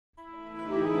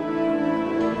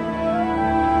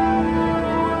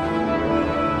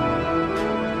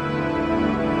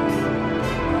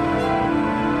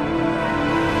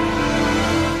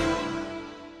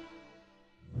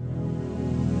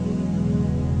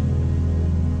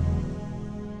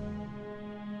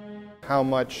how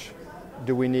much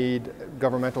do we need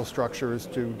governmental structures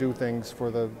to do things for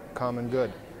the common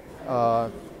good.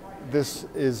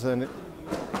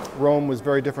 Rome was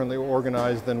very differently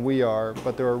organized than we are,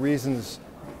 but there are reasons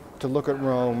to look at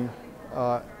Rome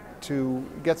to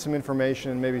get some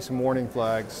information and maybe some warning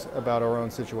flags about our own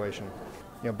situation.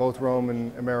 Both Rome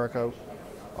and America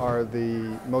are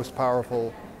the most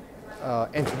powerful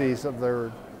entities of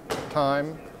their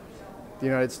time. The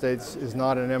United States is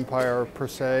not an empire per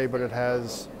se, but it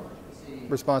has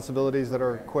responsibilities that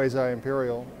are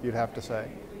quasi-imperial, you'd have to say.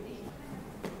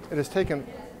 It has taken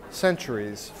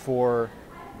centuries for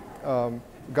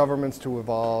governments to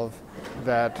evolve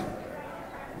that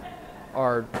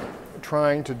are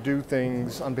trying to do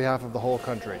things on behalf of the whole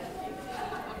country.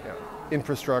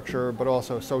 Infrastructure, but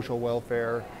also social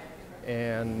welfare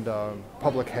and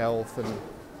public health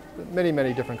and many,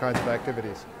 many different kinds of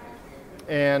activities.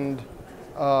 And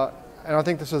I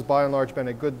think this has by and large been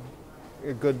a good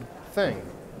thing.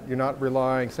 You're not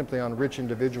relying simply on rich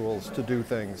individuals to do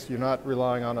things. You're not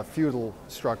relying on a feudal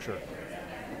structure.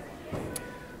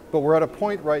 But we're at a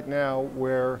point right now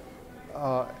where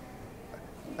a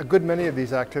good many of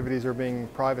these activities are being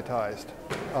privatized.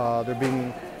 They're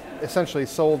being essentially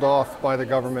sold off by the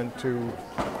government to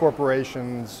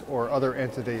corporations or other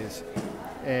entities.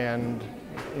 And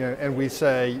we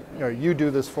say, you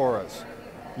do this for us.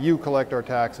 You collect our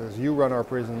taxes, you run our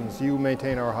prisons, you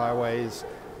maintain our highways,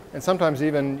 and sometimes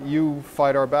even you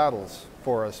fight our battles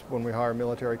for us when we hire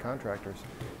military contractors.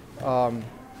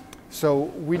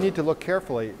 So we need to look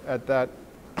carefully at that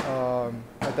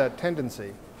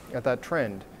tendency, at that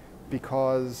trend,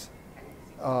 because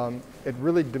it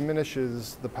really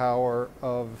diminishes the power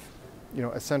of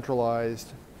a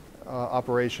centralized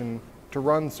operation to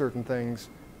run certain things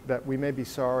that we may be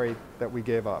sorry that we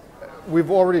gave up.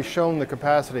 We've already shown the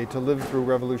capacity to live through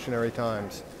revolutionary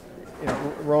times.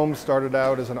 Rome started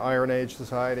out as an Iron Age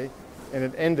society, and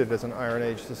it ended as an Iron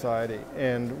Age society.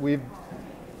 And we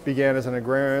began as an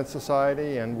agrarian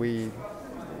society, and we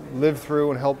lived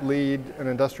through and helped lead an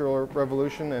industrial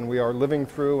revolution, and we are living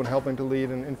through and helping to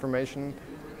lead an information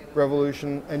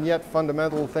revolution, and yet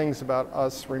fundamental things about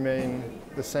us remain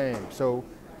the same. So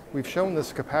we've shown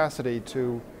this capacity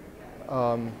to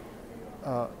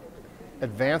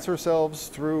advance ourselves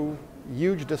through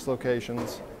huge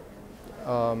dislocations,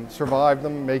 survive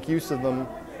them, make use of them,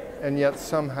 and yet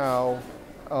somehow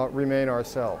remain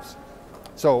ourselves.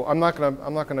 So I'm not going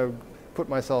to put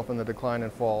myself in the decline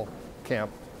and fall camp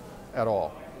at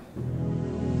all.